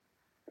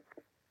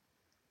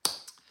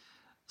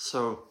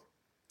So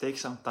take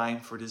some time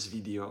for this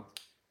video.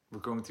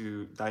 We're going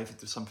to dive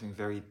into something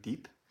very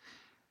deep.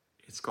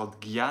 It's called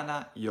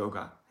Jnana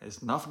Yoga. It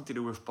has nothing to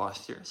do with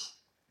postures.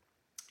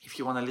 If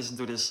you want to listen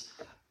to this,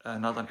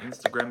 not on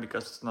Instagram,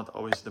 because it's not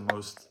always the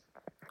most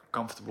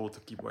comfortable to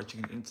keep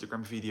watching an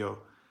Instagram video,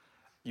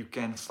 you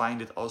can find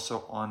it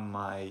also on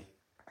my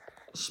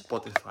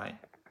Spotify.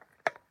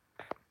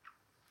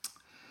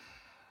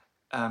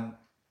 And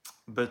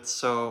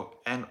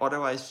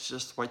otherwise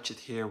just watch it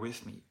here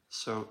with me.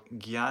 So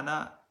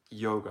Jnana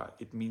Yoga,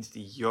 it means the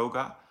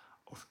yoga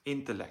of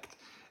intellect.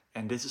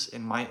 And this is,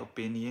 in my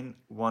opinion,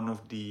 one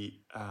of the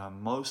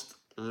most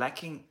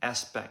lacking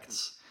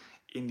aspects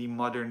in the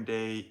modern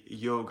day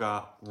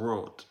yoga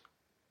world,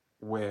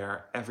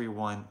 where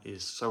everyone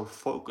is so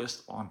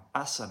focused on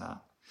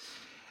asana.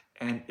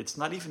 And it's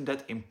not even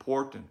that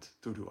important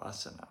to do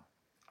asana.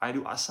 I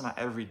do asana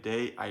every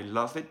day, I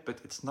love it, but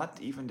it's not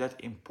even that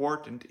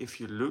important if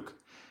you look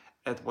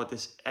at what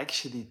is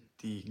actually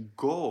the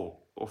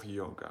goal of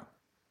yoga,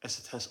 as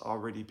it has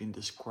already been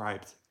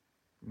described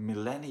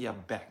millennia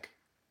back,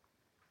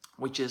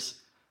 which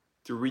is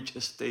to reach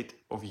a state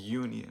of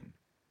union.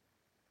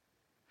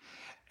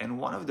 And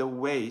one of the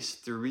ways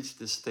to reach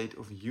the state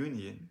of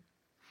union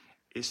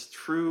is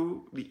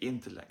through the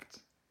intellect.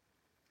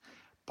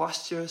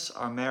 Postures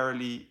are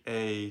merely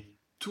a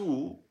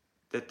tool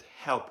that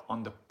help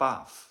on the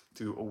path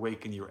to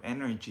awaken your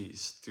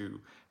energies, to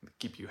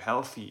keep you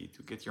healthy,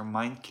 to get your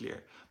mind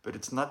clear. But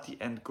it's not the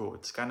end goal.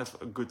 It's kind of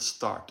a good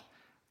start.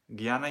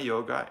 Jnana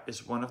Yoga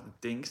is one of the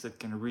things that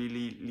can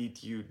really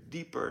lead you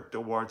deeper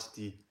towards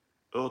the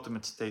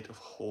ultimate state of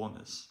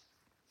wholeness.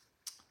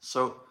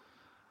 So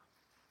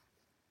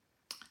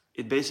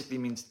it basically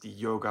means the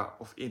yoga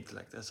of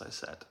intellect, as I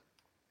said.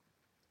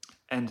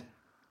 And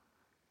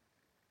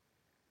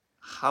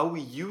how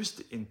we use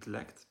the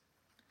intellect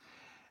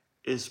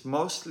is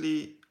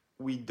mostly,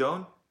 we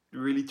don't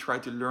really try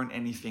to learn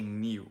anything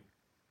new.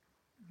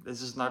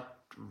 This is not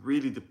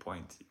really the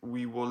point.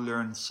 We will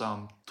learn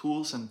some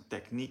tools and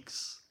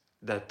techniques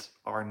that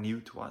are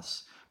new to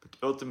us, but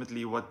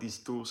ultimately what these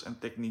tools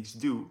and techniques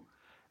do,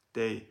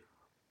 they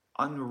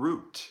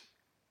unroot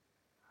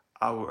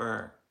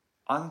our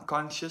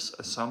unconscious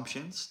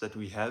assumptions that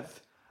we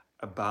have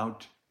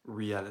about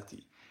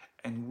reality.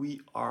 And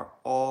we are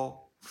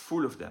all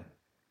full of them.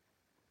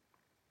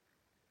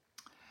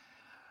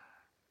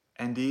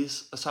 And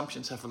these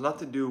assumptions have a lot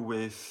to do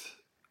with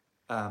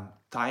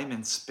time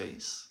and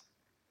space,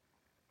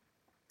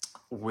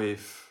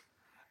 with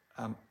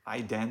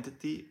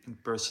identity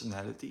and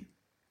personality,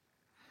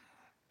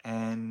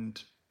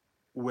 and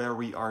where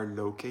we are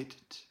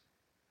located,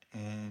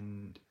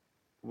 and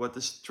what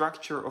the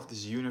structure of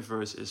this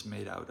universe is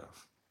made out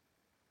of.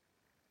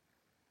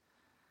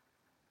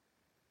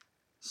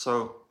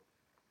 So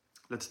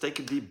let's take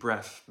a deep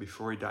breath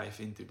before we dive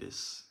into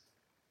this.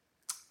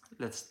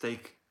 Let's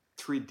take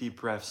 3 deep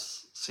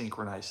breaths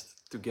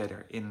synchronized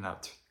together, in and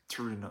out,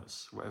 through the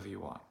nose, wherever you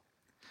want,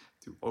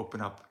 to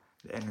open up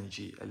the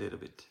energy a little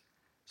bit.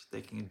 So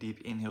taking a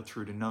deep inhale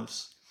through the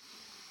nose.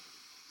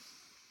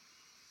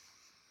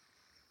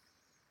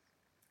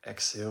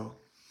 Exhale.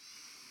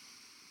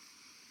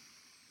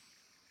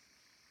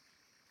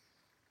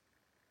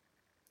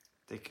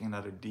 Taking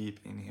another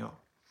deep inhale.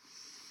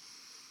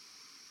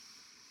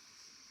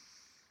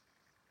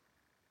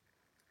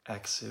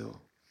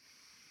 Exhale.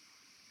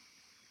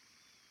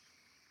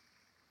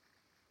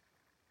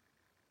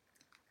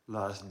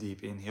 Last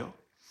deep inhale.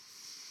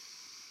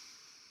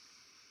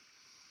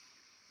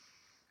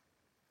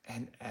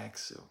 And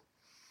exhale.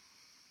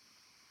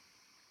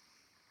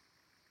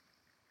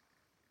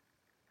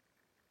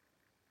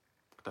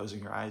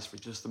 Closing your eyes for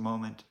just a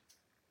moment.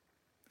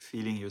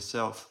 Feeling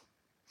yourself.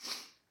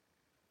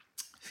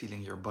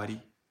 Feeling your body.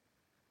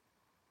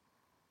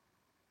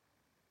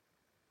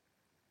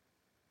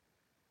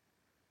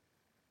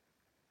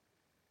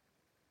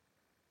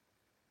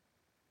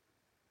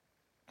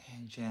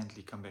 And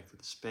gently come back to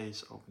the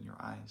space, open your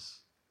eyes.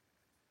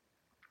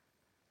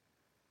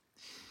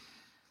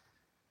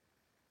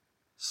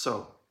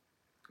 So,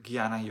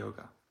 Jnana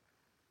Yoga.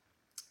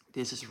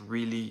 This is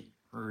really,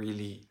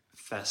 really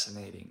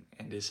fascinating.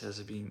 And this has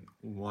been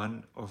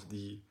one of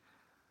the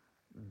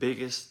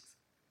biggest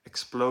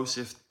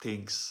explosive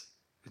things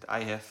that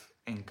I have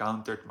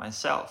encountered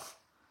myself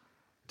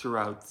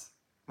throughout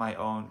my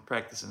own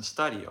practice and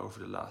study over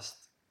the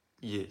last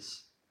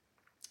years.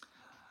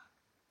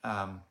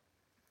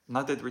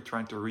 Not that we're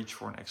trying to reach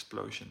for an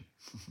explosion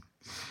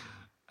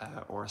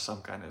or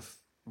some kind of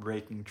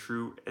breaking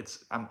through.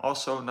 I'm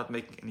also not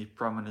making any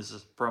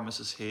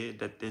promises here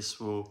that this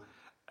will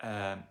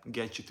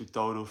get you to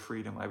total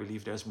freedom. I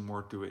believe there's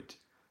more to it.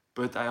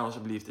 But I also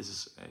believe this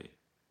is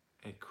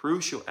a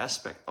crucial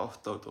aspect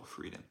of total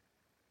freedom.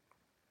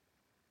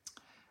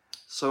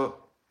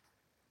 So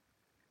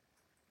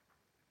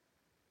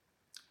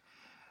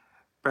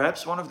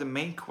perhaps one of the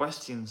main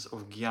questions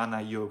of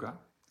Jnana Yoga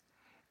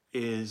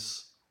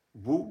is,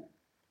 who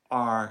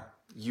are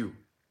you?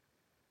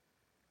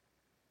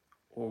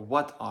 Or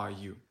what are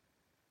you?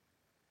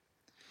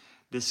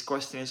 This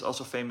question is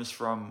also famous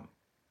from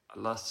a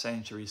last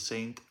century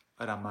saint,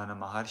 Ramana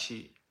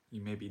Maharshi.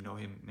 You maybe know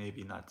him,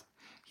 maybe not.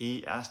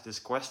 He asked these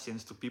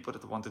questions to people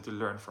that wanted to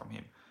learn from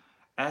him.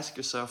 Ask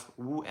yourself,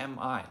 who am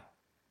I?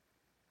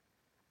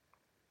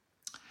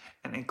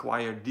 And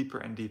inquire deeper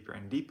and deeper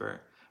and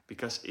deeper,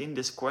 because in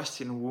this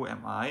question, who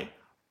am I,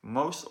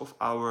 most of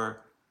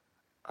our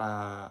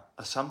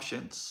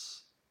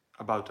assumptions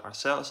about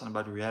ourselves and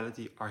about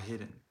reality are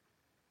hidden.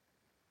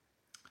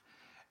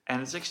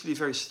 And it's actually a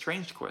very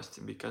strange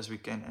question, because we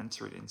can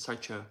answer it in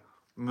such a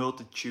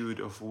multitude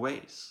of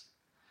ways.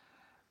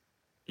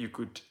 You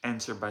could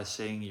answer by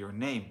saying your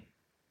name.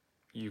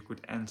 You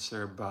could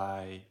answer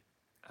by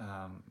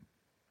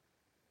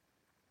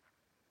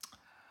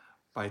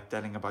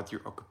telling about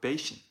your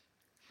occupation.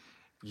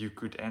 You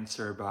could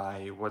answer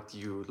by what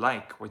you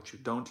like, what you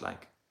don't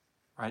like,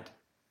 right?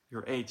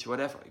 Your age,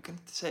 whatever. You can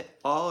say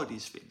all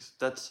these things.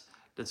 That's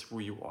who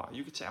you are.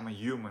 You could say I'm a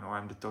human, or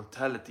I'm the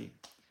totality.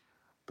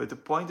 But the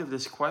point of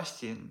this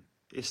question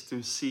is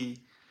to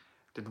see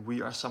that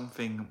we are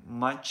something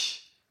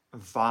much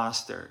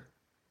vaster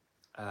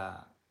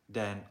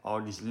than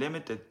all these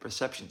limited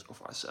perceptions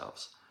of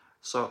ourselves.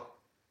 So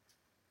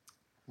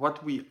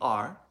what we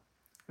are,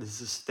 this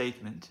is a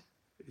statement.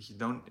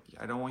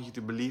 I don't want you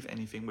to believe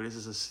anything, but this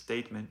is a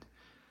statement.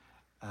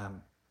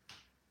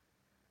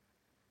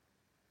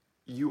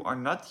 You are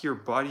not your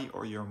body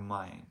or your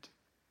mind,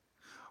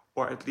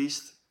 or at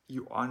least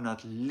you are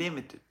not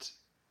limited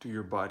to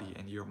your body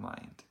and your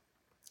mind.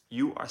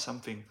 You are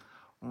something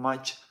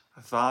much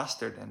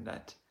vaster than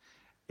that.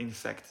 In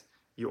fact,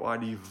 you are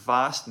the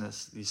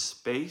vastness, the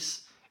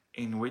space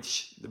in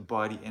which the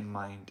body and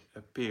mind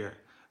appear.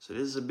 So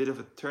this is a bit of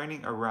a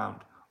turning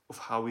around of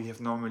how we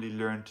have normally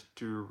learned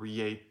to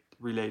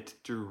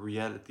relate to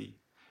reality.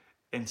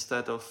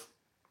 Instead of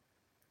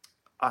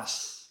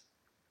us,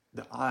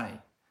 the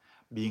I,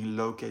 being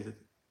located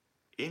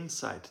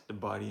inside the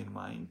body and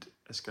mind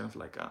as kind of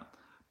like a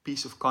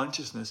piece of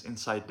consciousness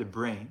inside the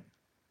brain,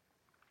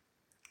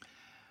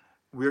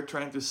 we're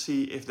trying to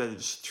see if that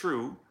is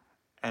true,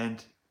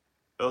 and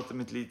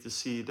ultimately to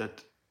see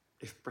that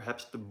if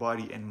perhaps the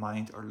body and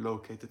mind are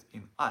located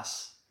in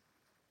us.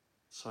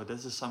 So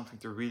this is something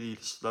to really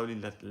slowly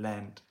let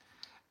land,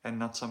 and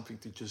not something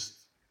to just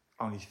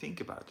only think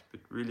about,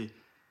 but really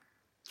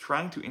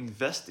trying to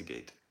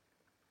investigate.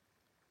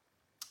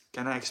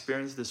 Can I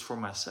experience this for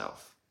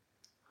myself?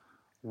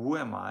 Who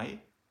am I?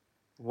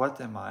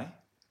 What am I?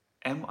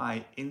 Am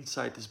I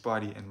inside this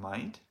body and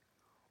mind?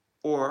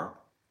 Or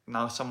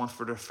now someone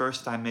for the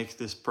first time makes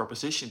this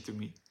proposition to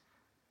me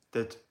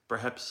that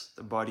perhaps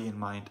the body and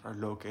mind are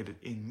located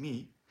in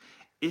me.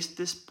 Is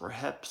this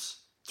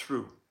perhaps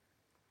true?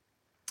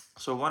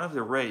 So one of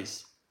the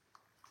ways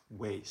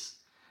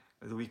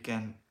that we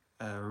can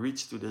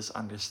reach to this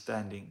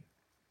understanding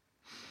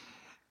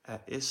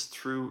is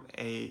through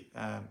a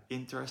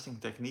interesting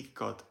technique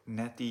called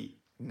neti.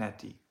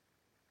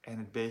 And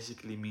it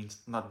basically means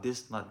not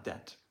this, not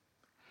that.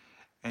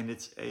 And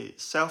it's a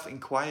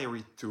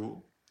self-inquiry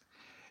tool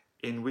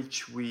in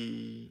which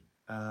we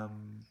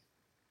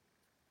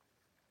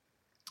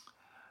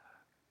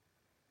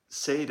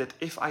say that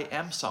if I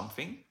am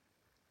something,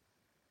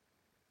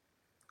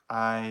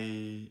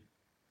 I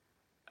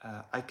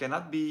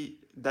cannot be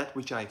that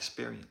which I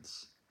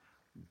experience.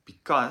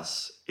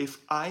 Because if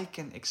I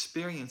can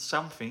experience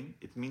something,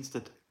 it means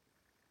that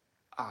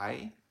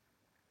I,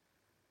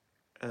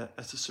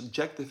 as a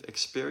subjective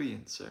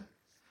experiencer,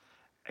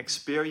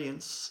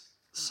 experience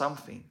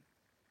something.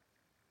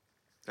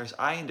 There's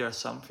I and there's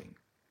something.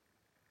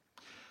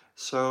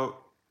 So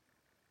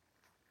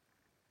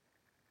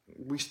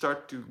we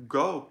start to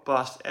go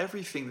past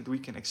everything that we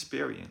can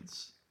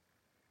experience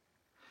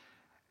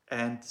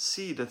and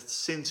see that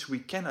since we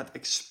cannot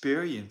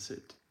experience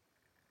it,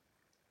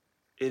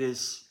 it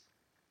is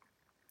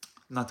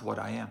not what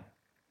I am.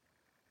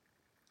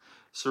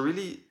 So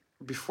really,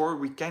 before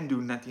we can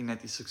do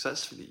neti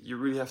successfully, you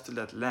really have to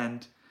let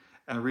land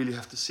and really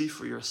have to see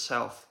for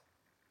yourself,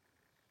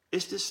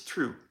 is this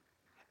true?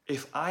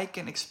 If I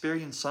can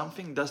experience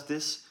something, does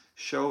this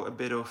show a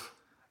bit of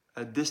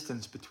a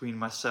distance between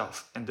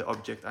myself and the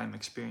object I'm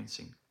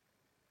experiencing?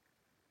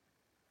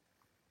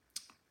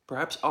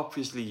 Perhaps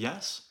obviously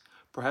yes,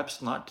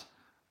 perhaps not,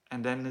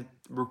 and then it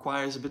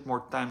requires a bit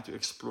more time to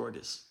explore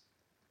this.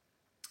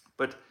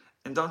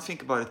 And don't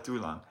think about it too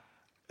long.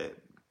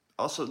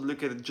 Also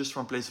look at it just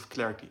from a place of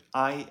clarity.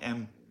 I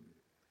am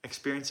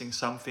experiencing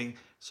something,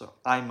 so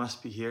I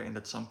must be here and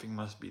that something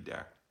must be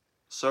there.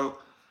 So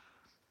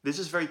this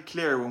is very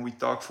clear when we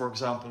talk, for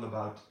example,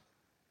 about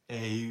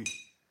a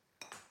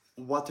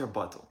water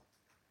bottle,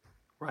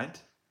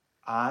 right?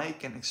 I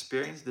can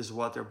experience this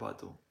water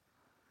bottle.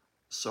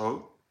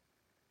 So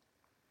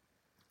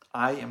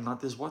I am not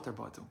this water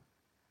bottle.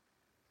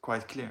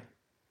 Quite clear,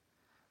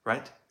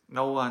 right?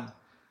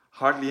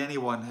 Hardly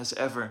anyone has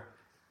ever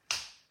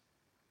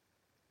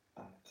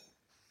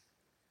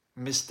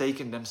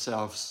mistaken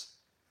themselves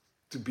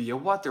to be a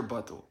water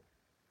bottle,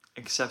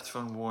 except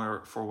for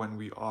when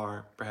we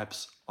are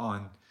perhaps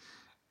on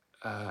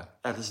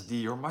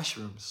LSD or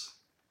mushrooms.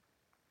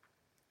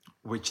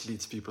 which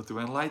leads people to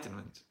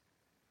enlightenment.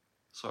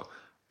 So,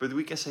 but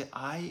we can say,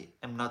 I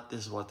am not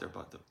this water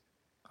bottle,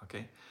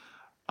 okay?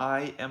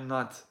 I am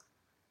not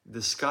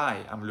the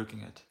sky I'm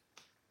looking at.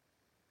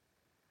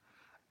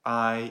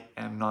 I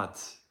am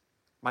not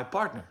my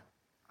partner.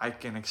 I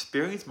can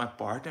experience my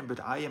partner, but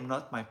I am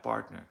not my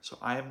partner. So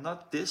I am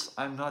not this,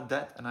 I'm not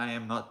that, and I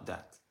am not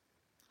that.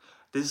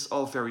 This is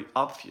all very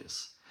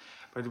obvious.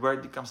 But where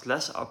it becomes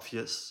less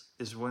obvious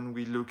is when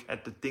we look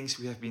at the things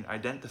we have been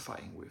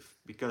identifying with.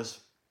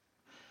 Because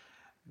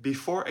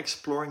before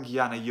exploring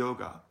Jnana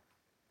Yoga,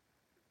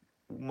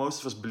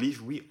 most of us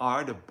believe we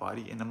are the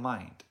body and the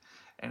mind.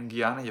 And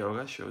Jnana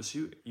Yoga shows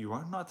you, you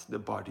are not the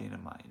body and the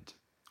mind,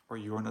 or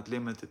you are not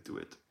limited to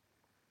it.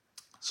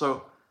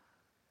 So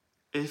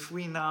if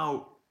we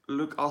now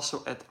look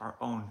also at our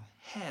own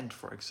hand,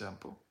 for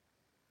example,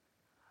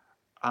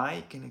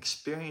 I can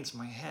experience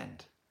my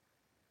hand.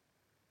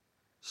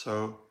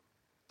 So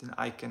then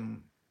I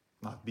can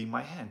not be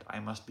my hand. I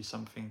must be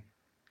something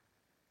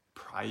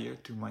prior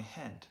to my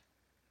hand.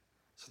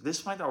 So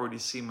this might already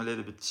seem a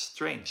little bit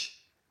strange.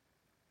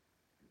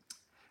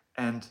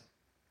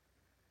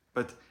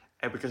 But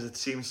because it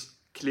seems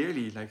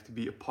clearly like to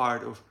be a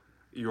part of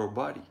your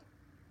body.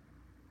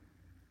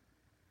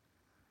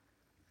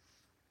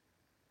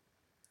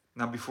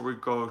 Now, before we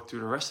go to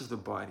the rest of the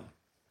body,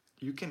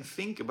 you can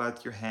think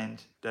about your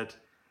hand that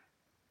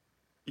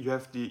you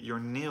have your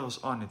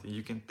nails on it, and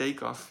you can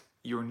take off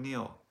your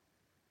nail.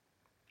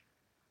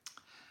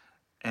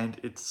 And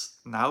it's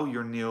now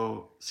your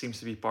nail seems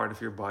to be part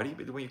of your body,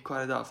 but when you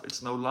cut it off,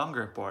 it's no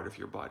longer a part of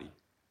your body.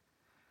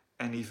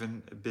 And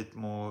even a bit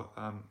more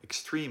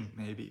extreme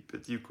maybe,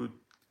 but you could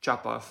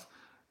chop off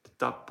the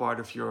top part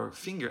of your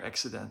finger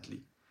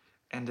accidentally.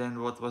 And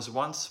then what was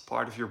once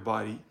part of your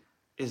body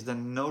is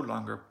then no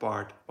longer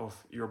part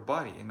of your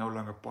body and no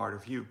longer part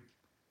of you.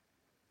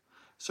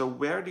 So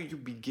where do you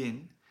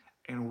begin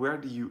and where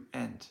do you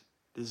end?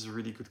 This is a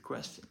really good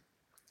question.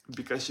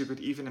 Because you could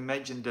even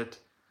imagine that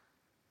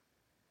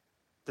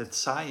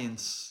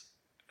science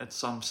at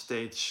some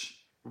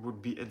stage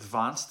would be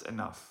advanced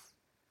enough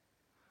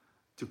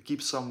to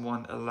keep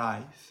someone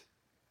alive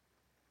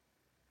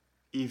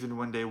even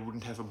when they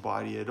wouldn't have a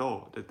body at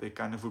all, that they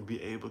kind of would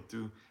be able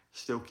to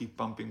still keep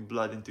pumping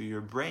blood into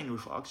your brain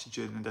with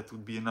oxygen, and that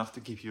would be enough to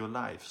keep you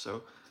alive.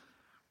 So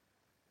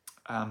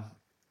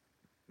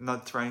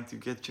not trying to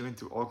get you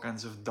into all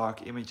kinds of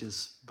dark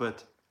images,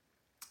 but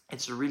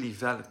it's a really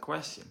valid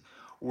question.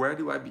 Where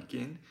do I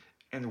begin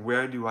and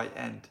where do I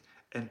end?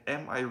 And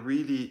am I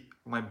really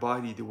my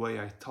body the way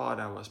I thought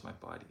I was my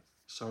body?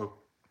 So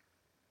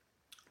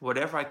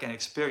whatever I can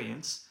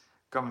experience,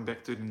 coming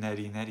back to the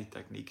neti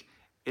technique,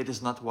 it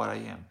is not what I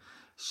am.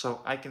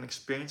 So I can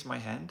experience my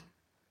hand,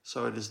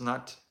 so it is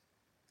not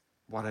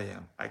what I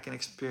am. I can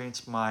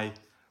experience my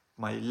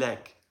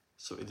leg,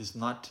 so it is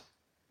not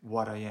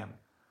what I am.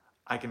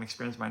 I can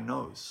experience my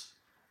nose,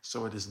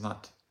 so it is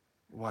not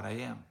what I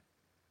am.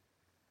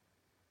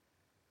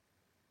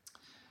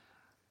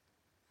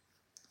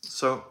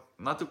 So,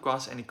 not to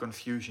cause any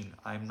confusion,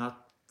 I'm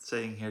not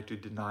saying here to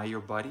deny your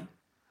body.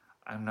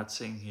 I'm not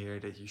saying here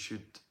that you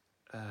should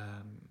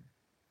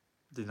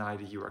deny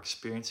that you are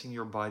experiencing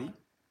your body.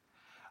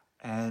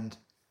 And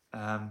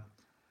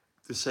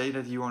to say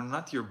that you are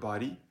not your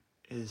body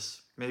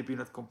is maybe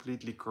not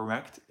completely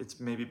correct. It's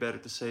maybe better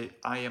to say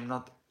I am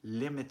not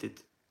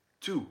limited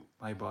to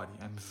my body.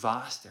 I'm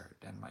vaster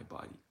than my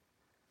body.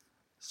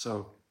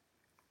 So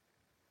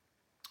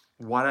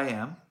what I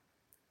am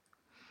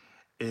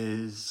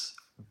is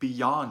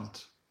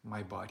beyond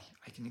my body.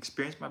 I can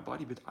experience my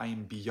body, but I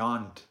am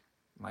beyond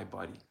my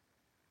body.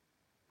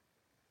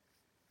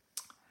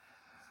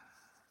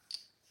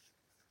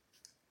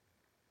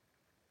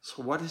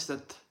 So what is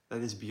that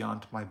is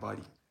beyond my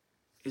body?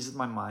 Is it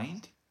my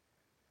mind?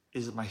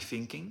 Is it my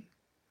thinking?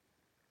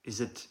 Is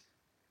it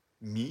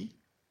me?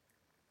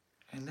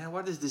 And then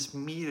what is this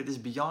me that is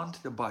beyond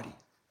the body?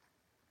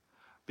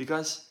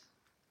 Because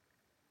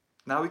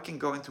now we can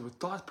go into a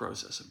thought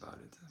process about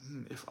it.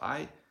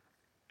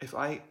 If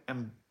I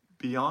am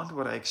beyond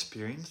what I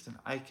experienced, then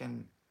I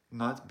can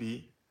not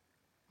be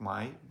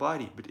my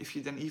body. But if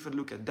you then even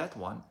look at that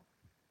one,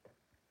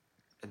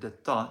 at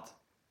that thought,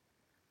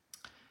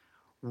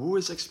 who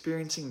is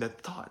experiencing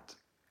that thought?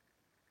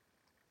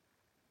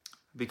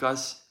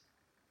 Because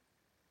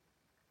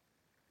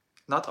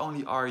not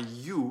only are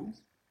you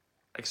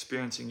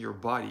experiencing your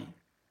body,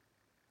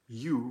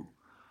 you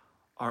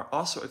are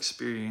also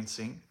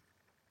experiencing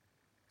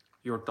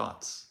your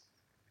thoughts,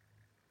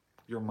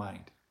 your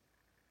mind,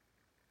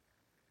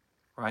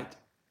 right?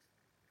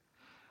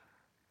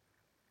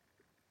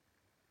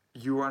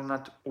 You are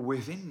not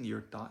within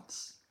your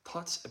thoughts.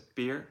 Thoughts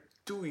appear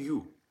to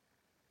you.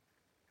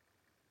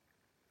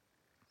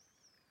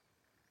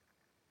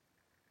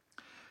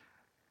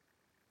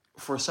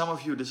 For some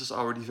of you, this is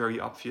already very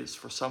obvious.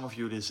 For some of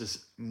you, this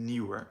is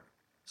newer.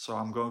 So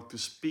I'm going to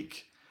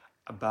speak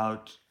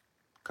about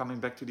coming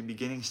back to the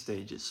beginning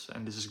stages.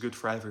 And this is good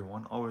for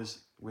everyone. Always,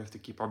 we have to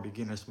keep our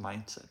beginner's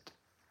mindset.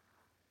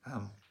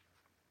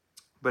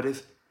 But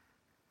if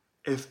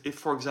If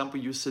for example,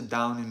 you sit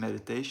down in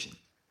meditation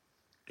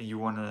and you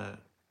want to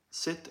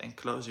sit and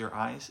close your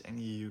eyes and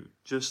you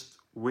just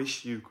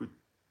wish you could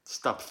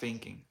stop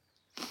thinking,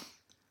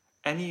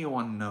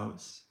 anyone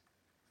knows,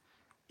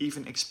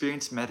 even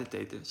experienced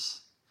meditators,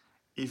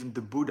 even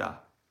the Buddha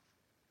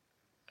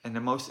and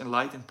the most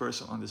enlightened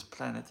person on this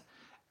planet,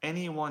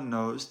 anyone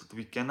knows that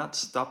we cannot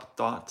stop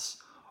thoughts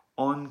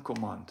on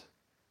command.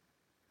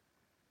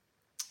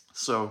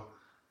 So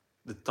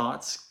the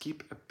thoughts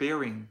keep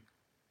appearing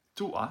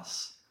to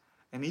us,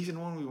 and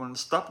even when we want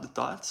to stop the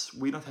thoughts,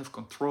 we don't have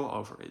control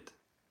over it.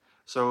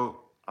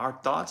 So our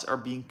thoughts are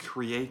being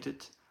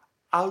created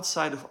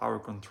outside of our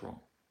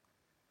control.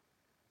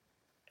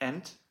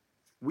 And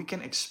we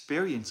can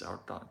experience our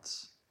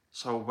thoughts.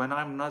 So when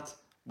I'm not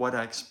what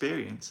I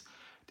experience,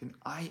 then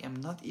I am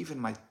not even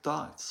my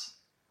thoughts.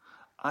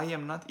 I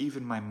am not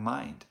even my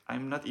mind.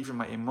 I'm not even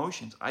my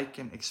emotions. I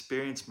can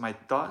experience my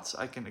thoughts.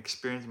 I can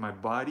experience my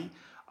body.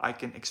 I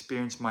can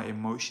experience my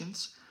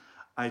emotions.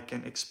 I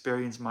can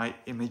experience my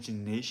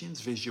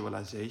imaginations,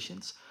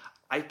 visualizations.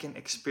 I can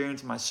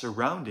experience my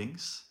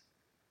surroundings.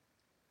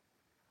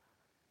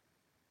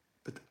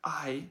 But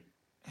I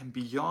am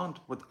beyond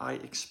what I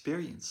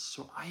experience.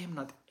 So I am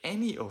not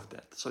any of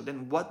that. So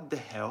then what the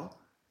hell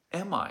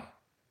am I?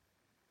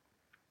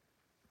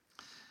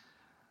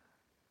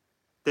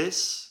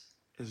 This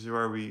is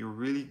where we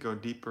really go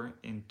deeper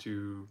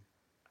into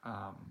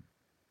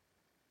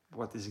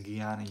what this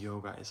Jnana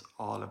Yoga is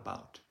all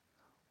about.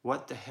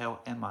 What the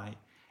hell am I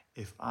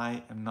if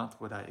I am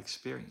not what I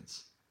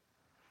experience?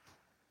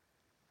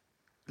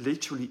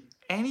 Literally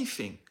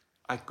anything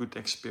I could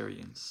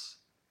experience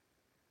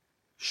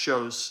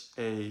shows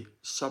a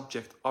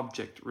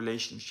subject-object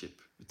relationship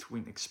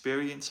between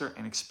experiencer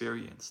and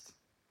experienced.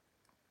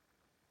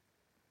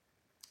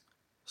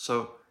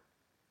 So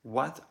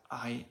what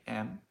I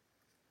am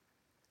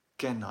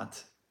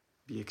cannot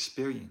be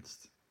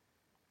experienced.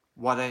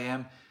 What I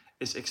am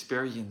is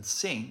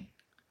experiencing,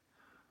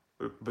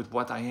 but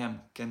what I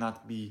am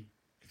cannot be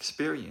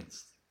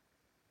experienced.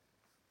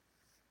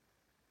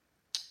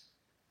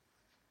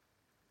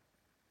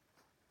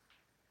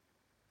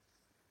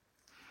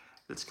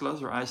 Let's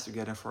close our eyes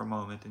together for a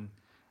moment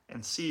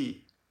and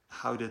see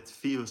how that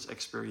feels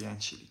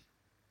experientially.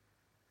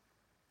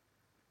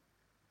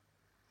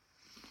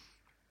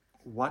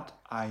 What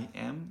I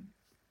am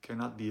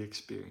cannot be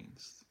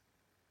experienced.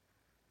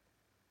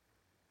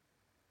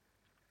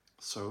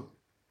 So,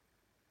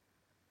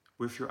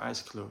 with your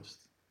eyes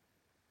closed,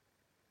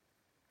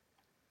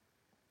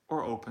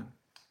 or open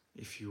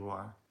if you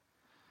are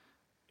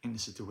in a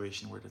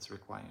situation where that's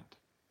required.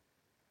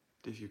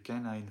 But if you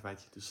can, I invite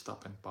you to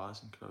stop and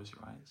pause and close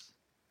your eyes.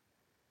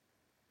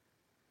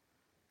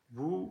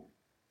 Who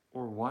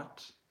or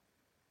what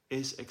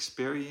is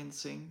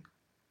experiencing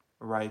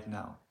right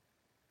now?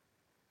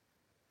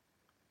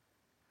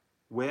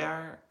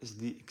 Where is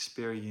the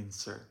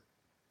experiencer?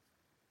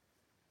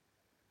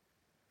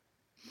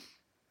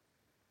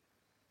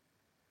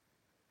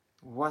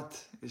 What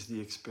is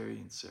the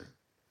experiencer?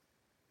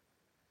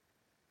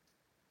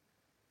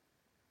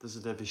 Does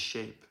it have a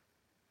shape?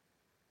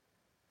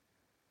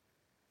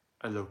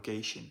 A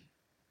location?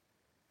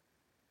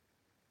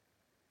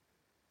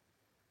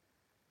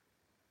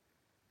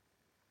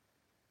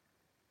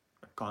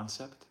 A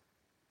concept?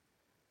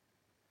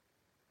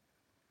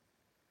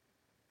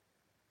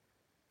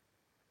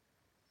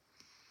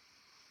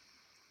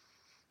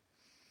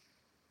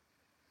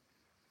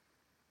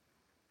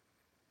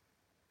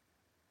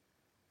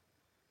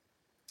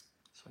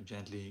 So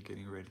gently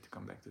getting ready to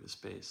come back to the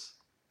space.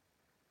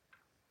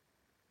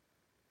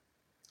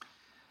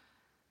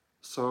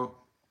 So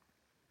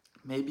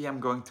maybe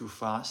I'm going too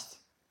fast,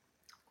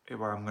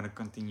 or I'm going to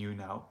continue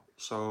now.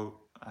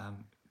 So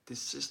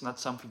this is not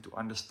something to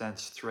understand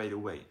straight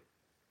away.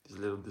 This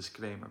little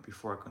disclaimer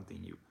before I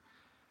continue.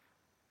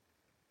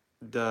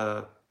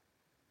 The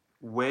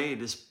way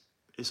this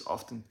is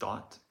often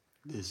taught,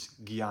 this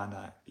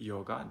Jnana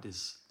Yoga,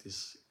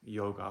 this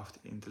yoga of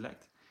the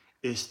intellect,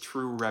 is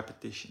through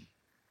repetition.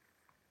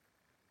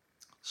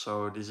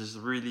 So this is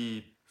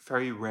really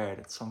very rare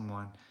that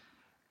someone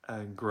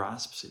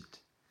grasps it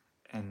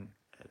and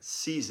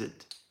sees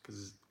it,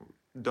 because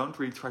don't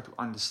really try to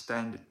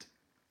understand it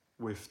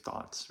with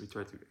thoughts. We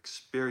try to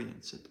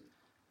experience it.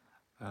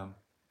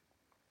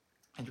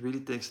 It really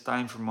takes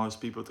time for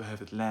most people to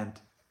have it land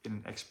in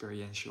an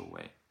experiential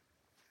way.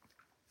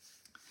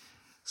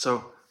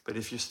 So, but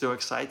if you're still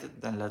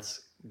excited, then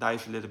let's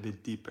dive a little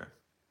bit deeper.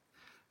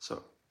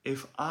 So,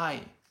 if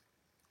I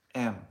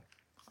am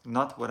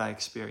not what I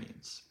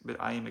experience, but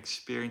I am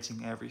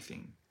experiencing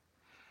everything,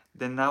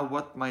 then now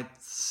what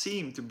might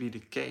seem to be the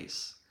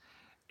case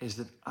is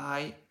that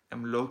I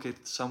am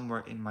located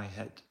somewhere in my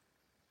head.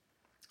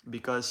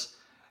 Because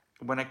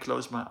when I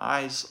close my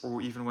eyes,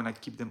 or even when I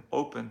keep them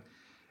open,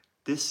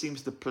 this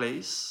seems the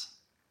place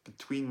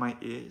between my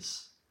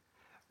ears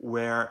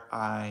where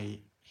I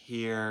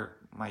hear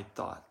my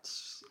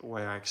thoughts,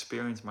 where I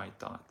experience my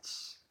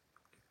thoughts.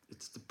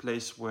 It's the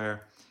place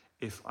where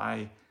if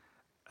I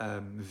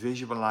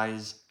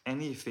visualize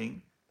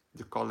anything,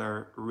 the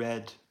color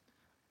red,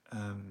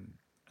 an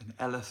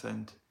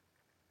elephant.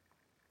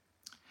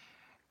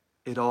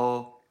 It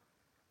all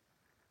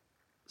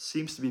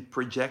seems to be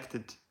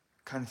projected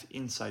kind of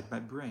inside my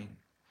brain.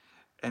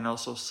 And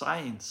also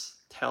science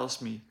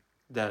tells me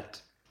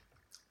that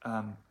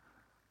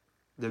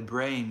the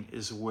brain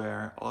is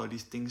where all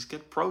these things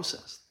get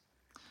processed.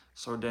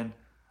 So then,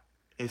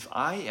 if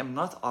I am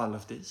not all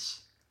of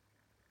this,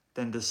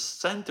 then the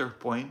center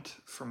point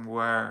from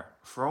where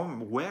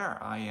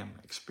I am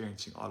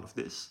experiencing all of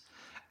this,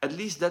 at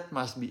least that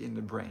must be in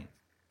the brain.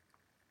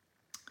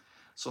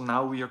 So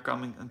now we are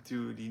coming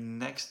into the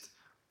next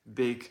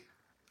big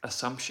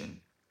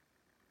assumption,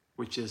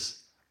 which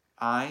is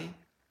I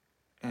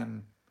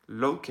am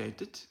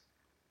located,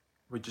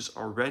 which is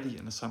already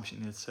an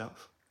assumption in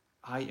itself.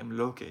 I am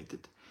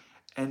located.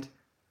 And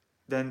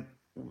then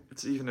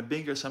it's even a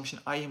bigger assumption.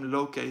 I am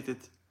located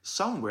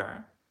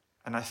somewhere.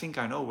 And I think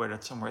I know where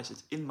that somewhere is.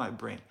 It's in my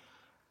brain.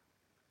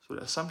 So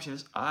the assumption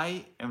is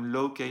I am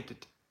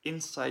located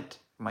inside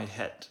my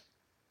head.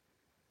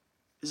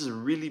 This is a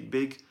really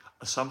big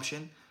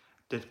assumption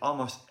that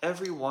almost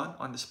everyone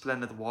on this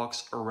planet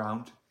walks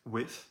around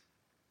with,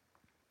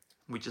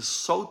 which is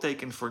so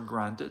taken for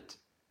granted,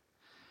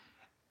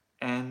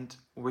 and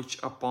which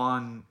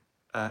upon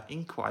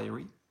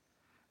inquiry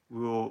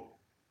will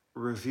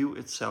reveal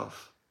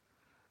itself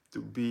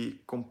to be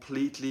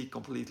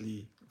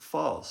completely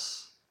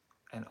false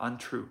and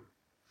untrue.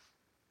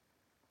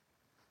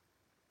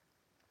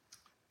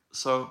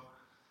 So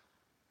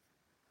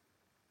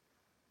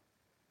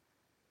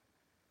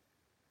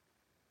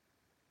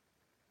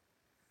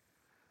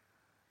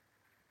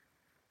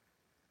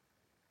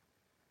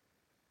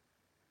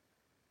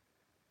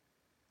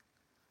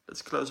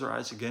let's close our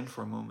eyes again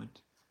for a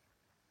moment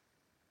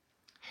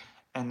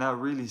and now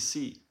really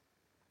see,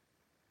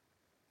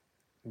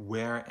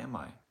 where am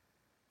I?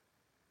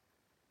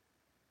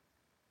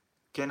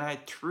 Can I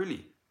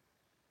truly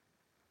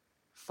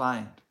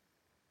find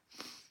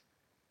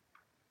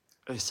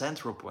a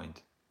central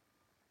point?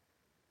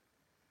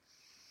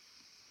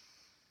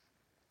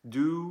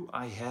 Do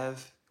I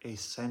have a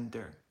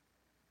center?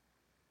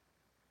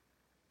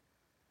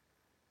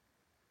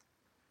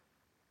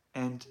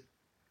 And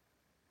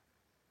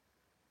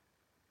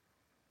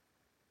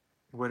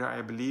whether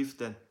I believe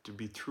that to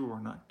be true or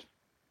not,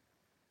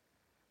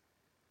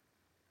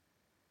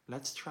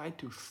 let's try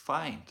to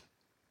find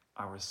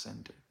our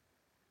center.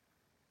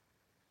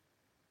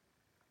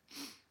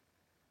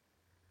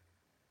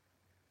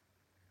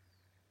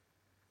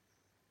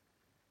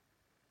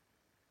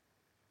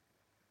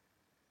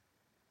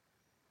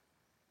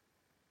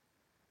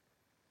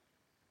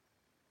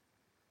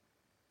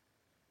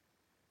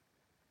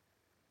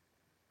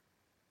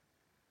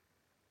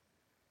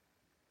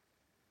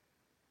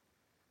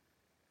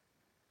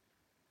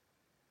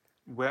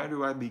 Where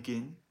do I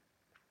begin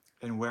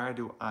and where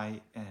do I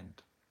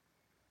end?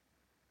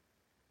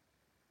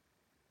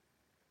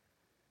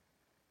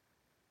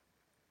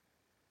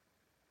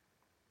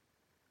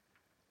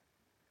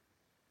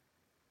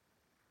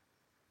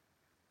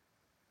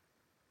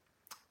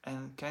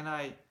 And can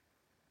I,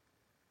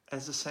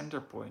 as a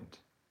center point,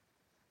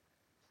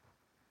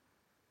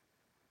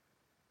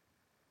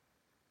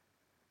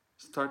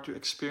 start to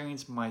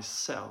experience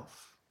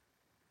myself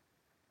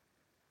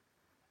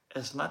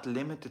as not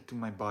limited to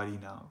my body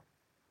now,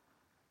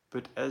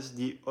 but as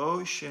the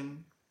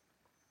ocean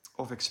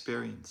of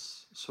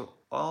experience. So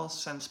all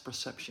sense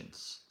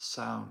perceptions,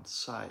 sound,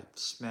 sight,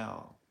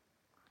 smell,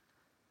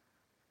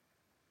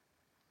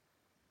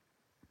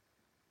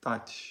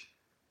 touch,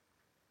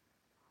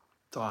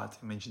 thought,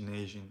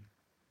 imagination,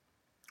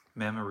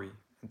 memory,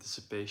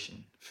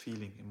 anticipation,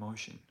 feeling,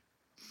 emotion.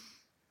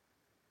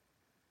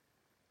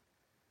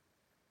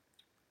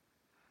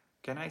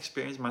 Can I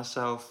experience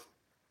myself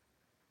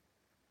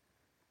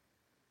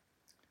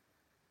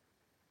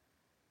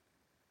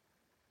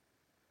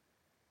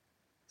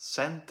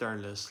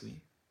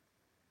centerlessly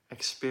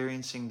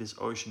experiencing this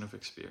ocean of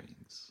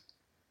experience?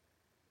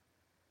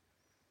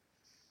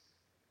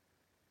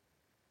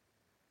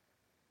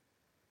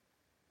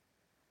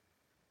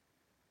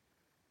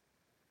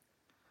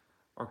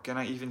 Or can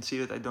I even see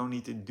that I don't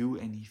need to do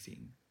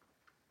anything,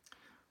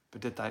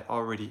 but that I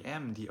already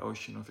am the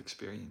ocean of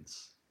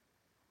experience?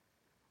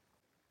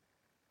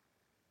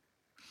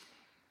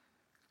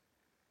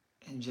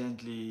 And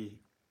gently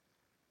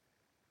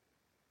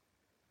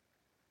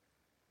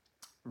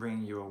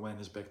bring your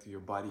awareness back to your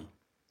body.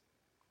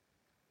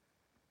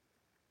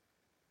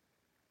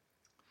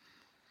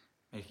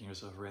 Making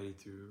yourself ready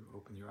to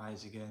open your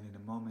eyes again in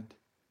a moment.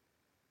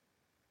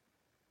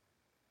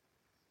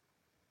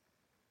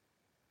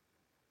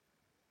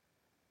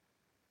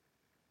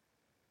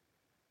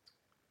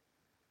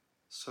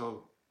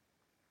 So,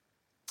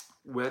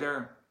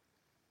 whether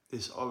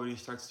this already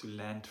starts to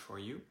land for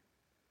you,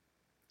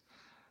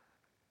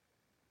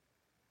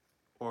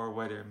 or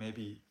whether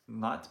maybe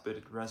not, but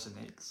it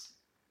resonates,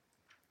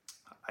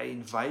 I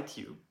invite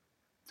you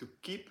to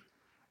keep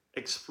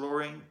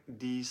exploring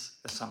these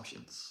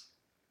assumptions,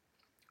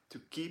 to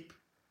keep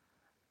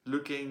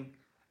looking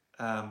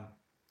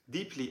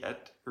deeply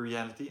at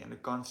reality and the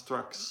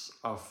constructs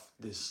of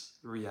this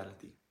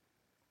reality.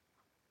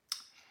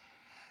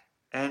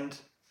 And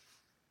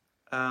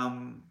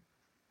um,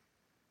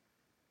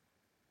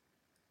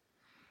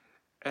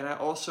 I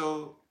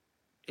also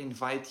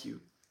invite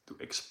you to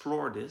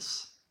explore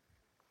this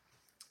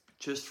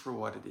just for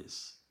what it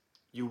is.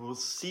 You will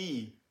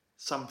see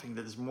something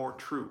that is more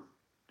true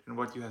than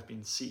what you have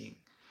been seeing.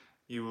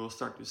 You will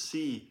start to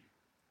see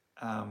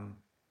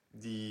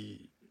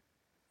the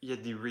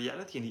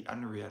reality and the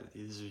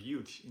unreality. This is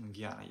huge in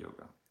Jnana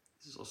Yoga.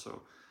 This is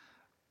also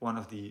one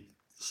of the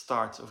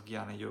starts of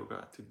Jnana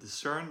Yoga, to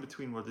discern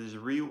between what is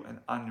real and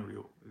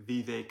unreal,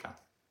 viveka.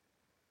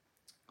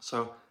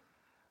 So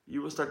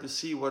you will start to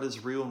see what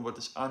is real and what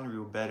is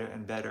unreal better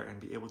and better, and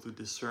be able to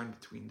discern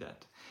between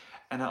that.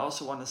 And I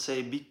also want to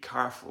say, be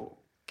careful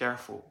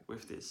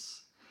with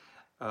this.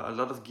 A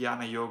lot of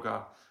Jnana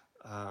Yoga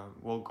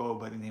will go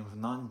by the name of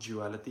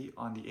non-duality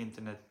on the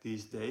internet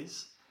these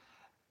days.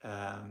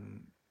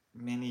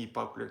 Many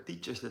popular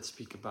teachers that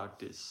speak about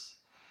this.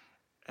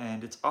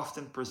 And it's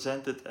often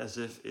presented as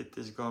if it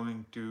is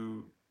going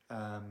to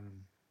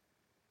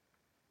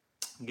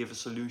give a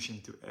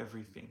solution to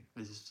everything.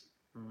 This is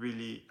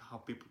really how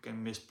people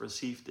can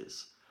misperceive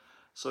this.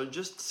 So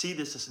just see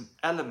this as an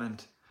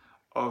element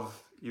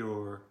of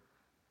your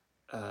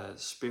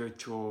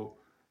spiritual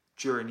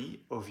journey,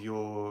 of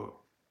your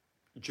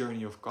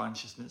journey of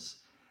consciousness,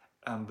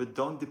 but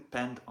don't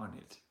depend on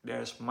it.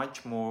 There's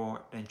much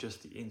more than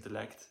just the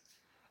intellect.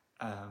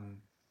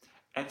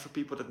 And for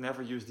people that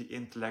never use the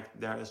intellect,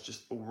 there is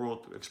just a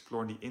world to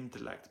explore the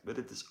intellect, but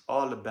it is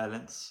all a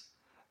balance.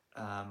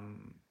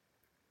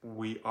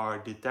 We are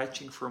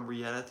detaching from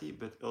reality,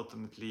 but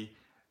ultimately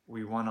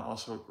we want to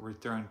also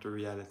return to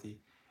reality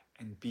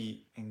and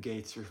be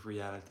engaged with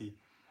reality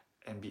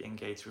and be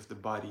engaged with the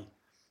body,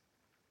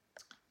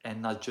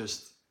 and not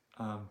just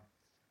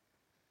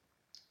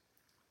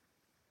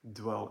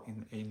dwell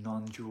in a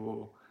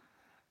non-dual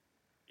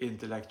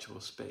intellectual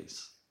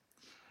space.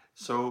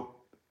 So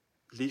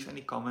leave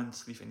any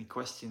comments, leave any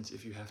questions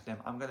if you have them.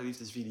 I'm gonna leave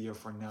this video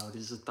for now.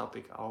 This is a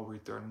topic I'll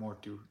return more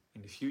to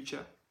in the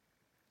future.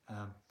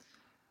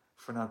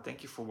 For now,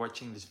 thank you for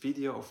watching this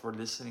video or for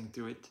listening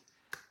to it.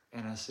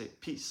 And I say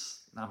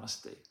peace,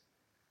 namaste,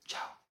 ciao.